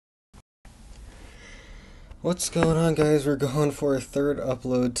What's going on, guys? We're going for a third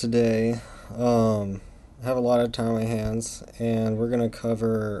upload today. I have a lot of time on my hands, and we're gonna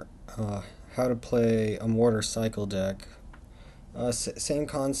cover how to play a Mortar Cycle deck. Same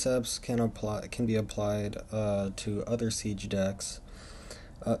concepts can be applied to other siege decks.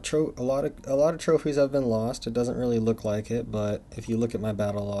 A lot of trophies have been lost. It doesn't really look like it, but if you look at my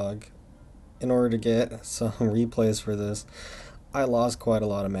battle log, in order to get some replays for this, I lost quite a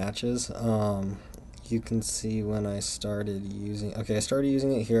lot of matches. You can see when I started using. Okay, I started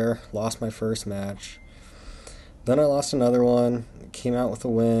using it here. Lost my first match. Then I lost another one. Came out with a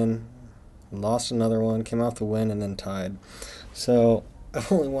win. Lost another one. Came out with a win, and then tied. So I've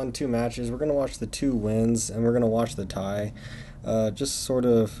only won 2 matches. We're gonna watch the 2 wins, and we're gonna watch the tie. Just sort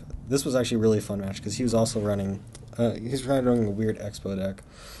of. This was actually a really fun match because he was also running. He's running a weird expo deck.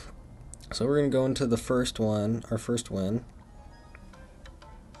 So we're gonna go into the first one. Our first win.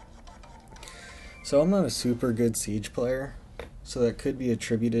 So I'm not a super good siege player, so that could be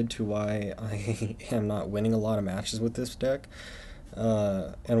attributed to why I am not winning a lot of matches with this deck,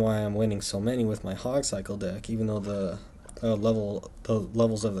 and why I'm winning so many with my hog cycle deck, even though the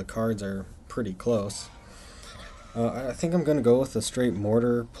levels of the cards are pretty close. I think I'm gonna go with a straight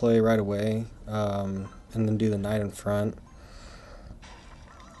mortar play right away, and then do the knight in front.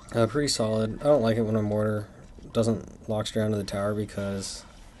 Pretty solid. I don't like it when a mortar doesn't lock straight onto the tower because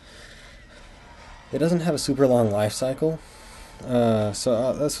it doesn't have a super long life cycle.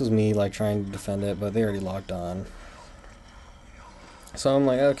 So this was me like trying to defend it, but they already locked on. So I'm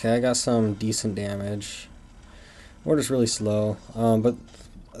like, okay, I got some decent damage. Mortar's really slow, but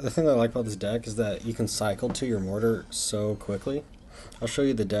the thing that I like about this deck is that you can cycle to your mortar so quickly. I'll show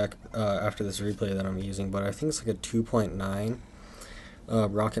you the deck after this replay that I'm using, but I think it's like a 2.9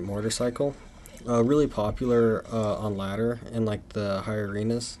 rocket mortar cycle. Really popular on ladder and like the higher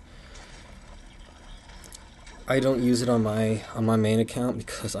arenas. I don't use it on my main account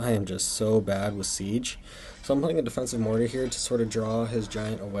because I am just so bad with siege. So I'm playing a defensive mortar here to sort of draw his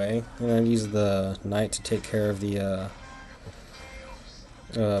giant away, and I use the knight to take care of the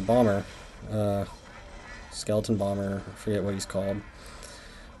bomber, skeleton bomber. I forget what he's called.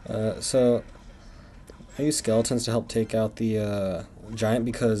 So I use skeletons to help take out the giant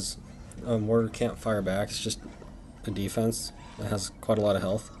because mortar can't fire back. It's just a defense. It has quite a lot of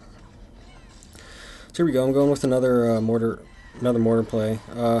health. So here we go. I'm going with another mortar play.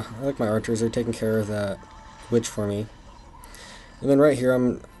 I like my archers. They're taking care of that witch for me. And then right here,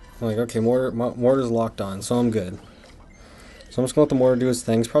 I'm like, okay, mortar's locked on, so I'm good. So I'm just going to let the mortar do its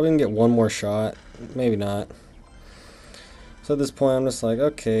thing. He's probably going to get one more shot. Maybe not. So at this point, I'm just like,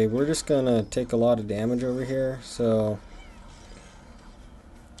 okay, we're just going to take a lot of damage over here. So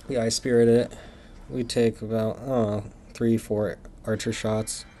we Ice Spirit it. We take about, I don't know, 3-4 archer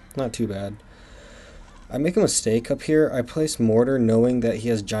shots. Not too bad. I make a mistake up here. I place mortar knowing that he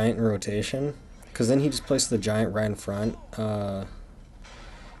has giant in rotation, because then he just placed the giant right in front. The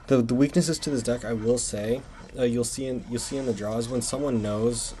weaknesses to this deck, I will say, you'll see in the draws when someone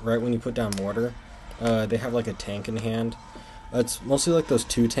knows right when you put down mortar, they have like a tank in hand. It's mostly like those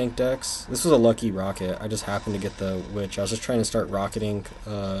 2 tank decks. This was a lucky rocket. I just happened to get the witch. I was just trying to start rocketing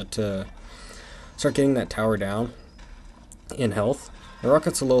to start getting that tower down in health. The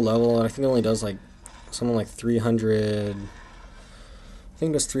rocket's a low level, and I think it only does like something like 300. I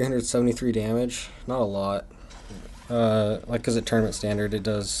think it does 373 damage. Not a lot. Like, because at tournament standard, it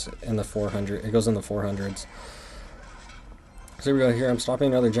does in the 400. It goes in the 400s. So here we go. Here, I'm stopping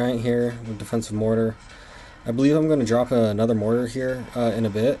another giant here with defensive mortar. I believe I'm going to drop another mortar here in a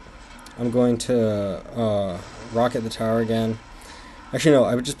bit. I'm going to rocket the tower again. Actually, no,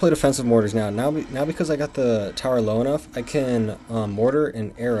 I would just play defensive mortars now. Now because I got the tower low enough, I can mortar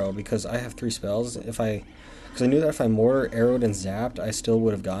and arrow because I have 3 spells. Because I knew that if I mortar, arrowed, and zapped, I still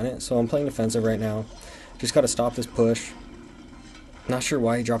would have gotten it. So I'm playing defensive right now. Just got to stop this push. Not sure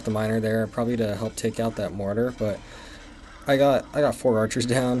why he dropped the miner there. Probably to help take out that mortar. But I got 4 archers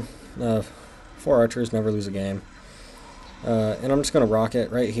down. 4 archers never lose a game. And I'm just going to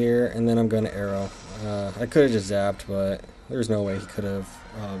rocket right here, and then I'm going to arrow. I could have just zapped, but there's no way he could have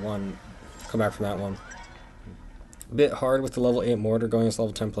come back from that one. A bit hard with the level 8 mortar going against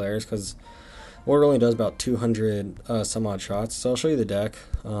level 10 players, because mortar only does about 200 some odd shots. So I'll show you the deck.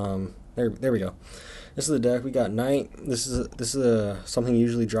 There we go. This is the deck. We got knight. This is something you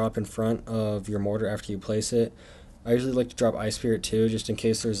usually drop in front of your mortar after you place it. I usually like to drop Ice Spirit too, just in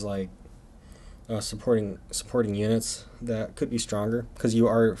case there's like supporting units that could be stronger, because you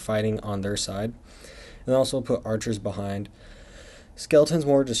are fighting on their side. And also put archers behind. Skeletons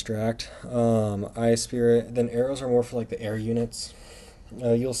more distract. Ice Spirit. Then arrows are more for like the air units.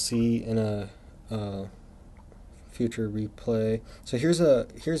 You'll see in a future replay. So here's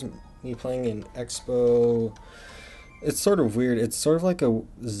me playing in Expo. It's sort of weird. It's sort of like a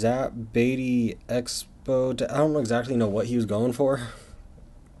Zap Beatty Expo. I don't exactly know what he was going for,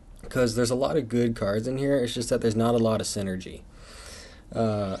 because there's a lot of good cards in here. It's just that there's not a lot of synergy.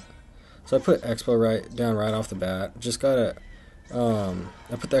 So I put Expo right off the bat. Just gotta.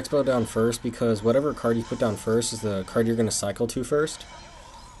 I put the Expo down first because whatever card you put down first is the card you're gonna cycle to first.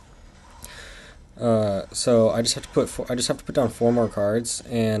 So I just have to put down 4 more cards,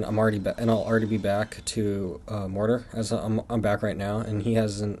 and I'll already be back to Mortar, as I'm back right now, and he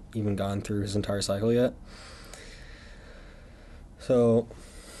hasn't even gone through his entire cycle yet. So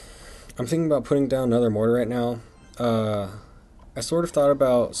I'm thinking about putting down another Mortar right now. I sort of thought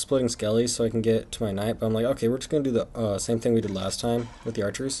about splitting Skelly so I can get to my Knight, but I'm like, okay, we're just gonna do the same thing we did last time with the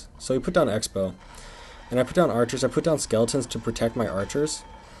archers. So we put down Expo, and I put down archers. I put down skeletons to protect my archers.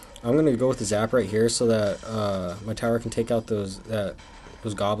 I'm gonna go with the zap right here so that my tower can take out those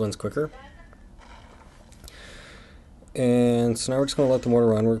goblins quicker. And so now we're just gonna let the mortar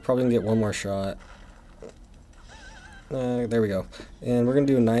run. We're probably gonna get one more shot. There we go. And we're gonna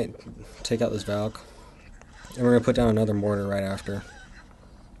do a knight, take out this Valk, and we're gonna put down another mortar right after.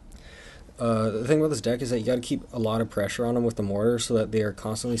 The thing about this deck is that you gotta keep a lot of pressure on them with the mortar so that they are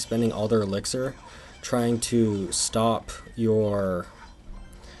constantly spending all their elixir trying to stop your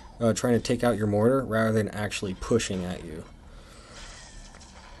trying to take out your mortar rather than actually pushing at you.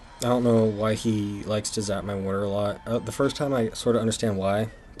 I don't know why he likes to zap my mortar a lot. The first time I sort of understand why,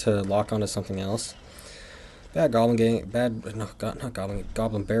 to lock onto something else. Bad goblin game,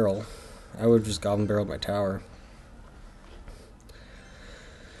 goblin barrel. I would have just goblin barreled my tower.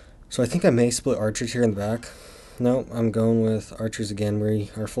 So I think I may split archers here in the back. No, I'm going with archers again. We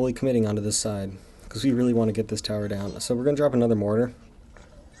are fully committing onto this side because we really want to get this tower down. So we're going to drop another mortar.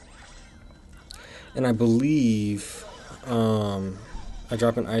 And I believe I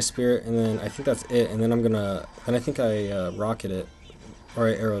drop an Ice Spirit, and then I think that's it. And then I think I rocket it, or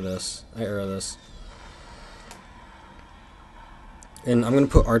I arrow this. And I'm gonna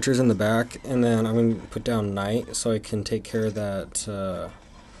put archers in the back, and then I'm gonna put down Knight so I can take care of that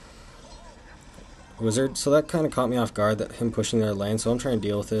wizard. So that kind of caught me off guard, that him pushing their lane. So I'm trying to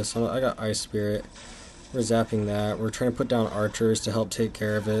deal with this. So I got Ice Spirit. We're zapping that. We're trying to put down archers to help take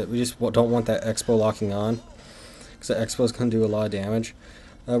care of it. We just don't want that Expo locking on, because the Expo is going to do a lot of damage.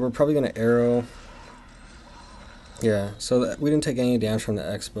 We're probably going to arrow. Yeah, so we didn't take any damage from the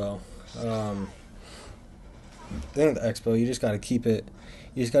Expo. The thing with the Expo, you just got to keep it.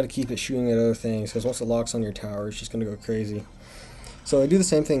 You just got to keep it shooting at other things, because once it locks on your tower, it's just going to go crazy. So I do the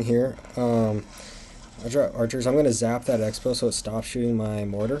same thing here. I drop archers. I'm going to zap that Expo so it stops shooting my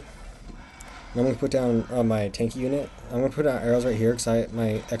mortar. I'm going to put down my tanky unit. I'm going to put down arrows right here because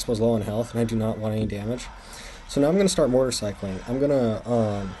my Expo's low on health and I do not want any damage. So now I'm going to start mortar cycling. I'm going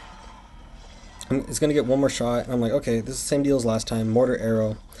to, it's going to get one more shot. And I'm like, okay, this is the same deal as last time. Mortar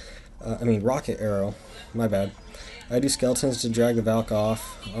arrow, rocket arrow, my bad. I do skeletons to drag the Valk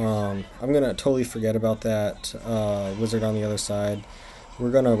off. I'm going to totally forget about that wizard on the other side.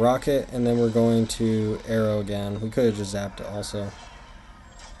 We're going to rocket, and then we're going to arrow again. We could have just zapped it also.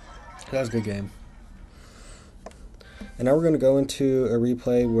 That was a good game. And now we're going to go into a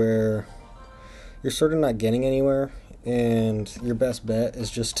replay where you're sort of not getting anywhere, and your best bet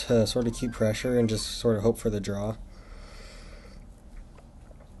is just to sort of keep pressure and just sort of hope for the draw.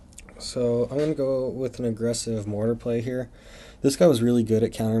 So I'm going to go with an aggressive mortar play here. This guy was really good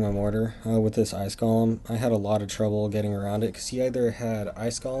at countering my mortar with this Ice Golem. I had a lot of trouble getting around it because he either had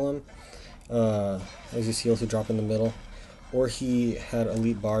Ice Golem, as you see, also drop in the middle, or he had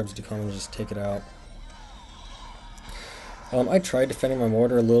elite barbs to come and just take it out. I tried defending my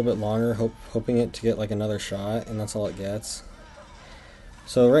mortar a little bit longer, hoping it to get like another shot, and that's all it gets.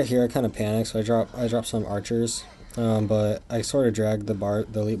 So right here I kind of panicked, so I dropped some archers, but I sort of dragged the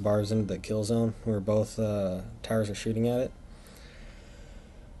elite barbs into the kill zone where both towers are shooting at it.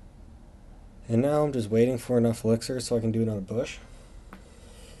 And now I'm just waiting for enough elixir so I can do another push.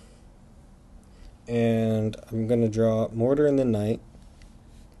 And I'm gonna draw mortar and then knight.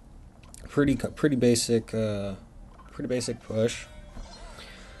 Pretty basic push.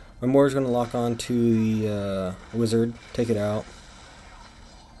 My mortar's gonna lock on to the wizard, take it out.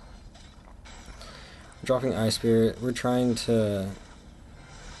 Dropping Ice Spirit. We're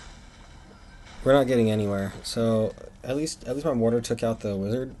not getting anywhere. So at least my mortar took out the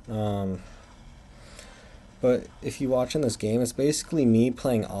wizard. But if you watch in this game, it's basically me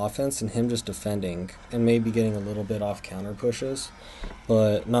playing offense and him just defending, and maybe getting a little bit off counter pushes,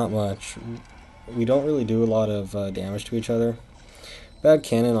 but not much. We don't really do a lot of damage to each other. Bad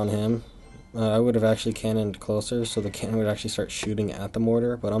cannon on him. I would have actually cannoned closer, so the cannon would actually start shooting at the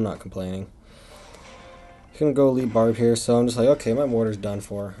mortar, but I'm not complaining. He's gonna go elite barb here, so I'm just like, okay, my mortar's done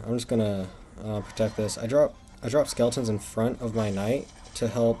for. I'm just gonna protect this. I drop skeletons in front of my knight to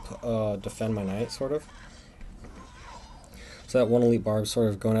help defend my knight, sort of. So that one elite barb sort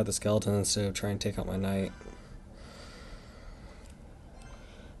of going at the skeleton instead of trying to take out my knight.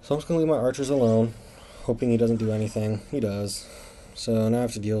 So I'm just gonna leave my archers alone, hoping he doesn't do anything. He does. So now I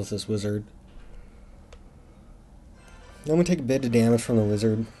have to deal with this wizard. I'm gonna take a bit of damage from the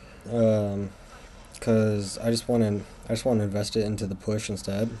wizard, because I just want to invest it into the push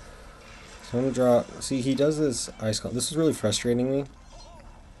instead. So I'm gonna drop. See, he does this ice. This is really frustrating me.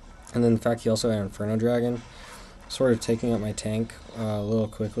 And then the fact he also had Inferno Dragon, sort of taking out my tank a little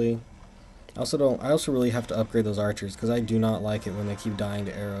quickly. I also really have to upgrade those archers because I do not like it when they keep dying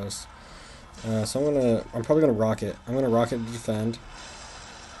to arrows. So I'm probably gonna rocket. I'm gonna rocket to defend,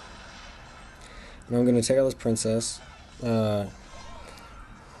 and I'm gonna take out this princess. And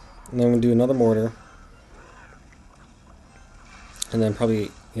then I'm gonna do another mortar, and then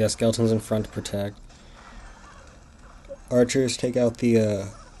probably skeletons in front to protect. Archers take out the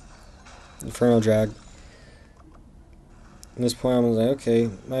Inferno Drag. At this point, I'm like, okay,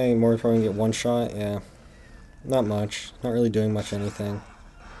 my mortar's probably gonna get one shot. Yeah, not much. Not really doing much anything.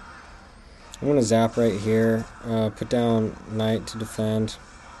 I'm gonna zap right here. Put down knight to defend.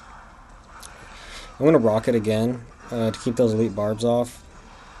 I'm gonna rocket again to keep those elite barbs off,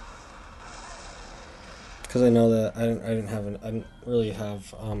 because I know that I didn't really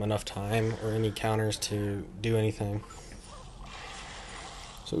have enough time or any counters to do anything.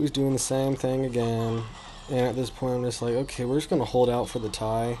 So he's doing the same thing again, and at this point I'm just like, okay, we're just gonna hold out for the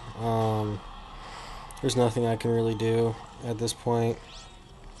tie. There's nothing I can really do at this point.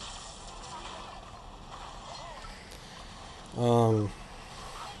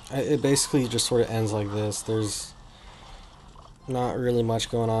 It basically just sort of ends like this. There's not really much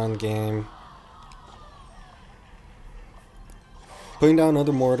going on in the game. Putting down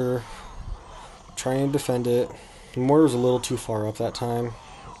another mortar, trying to defend it. The mortar was a little too far up that time,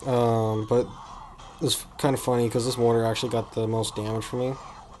 but it's kind of funny because this mortar actually got the most damage for me.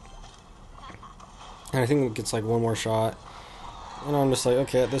 And I think it gets like one more shot. And I'm just like,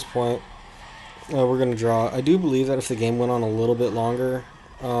 okay, at this point, we're going to draw. I do believe that if the game went on a little bit longer,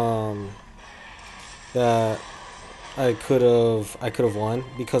 that I could have won,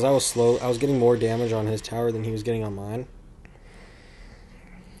 because I was slow. I was getting more damage on his tower than he was getting on mine.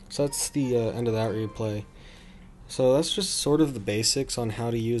 So that's the end of that replay. So that's just sort of the basics on how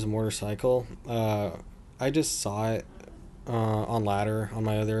to use a mortar cycle. I just saw it on ladder on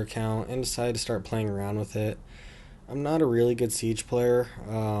my other account and decided to start playing around with it. I'm not a really good Siege player,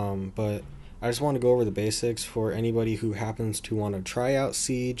 but I just want to go over the basics for anybody who happens to want to try out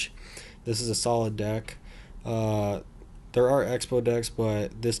Siege. This is a solid deck. There are Expo decks,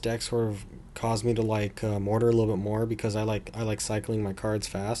 but this deck sort of caused me to like Mortar a little bit more because I like cycling my cards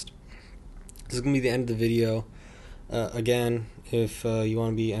fast. This is gonna be the end of the video. Again, if you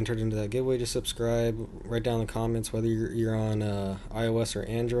want to be entered into that giveaway, just subscribe. Write down in the comments whether you're on iOS or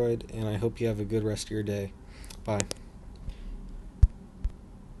Android, and I hope you have a good rest of your day. Bye.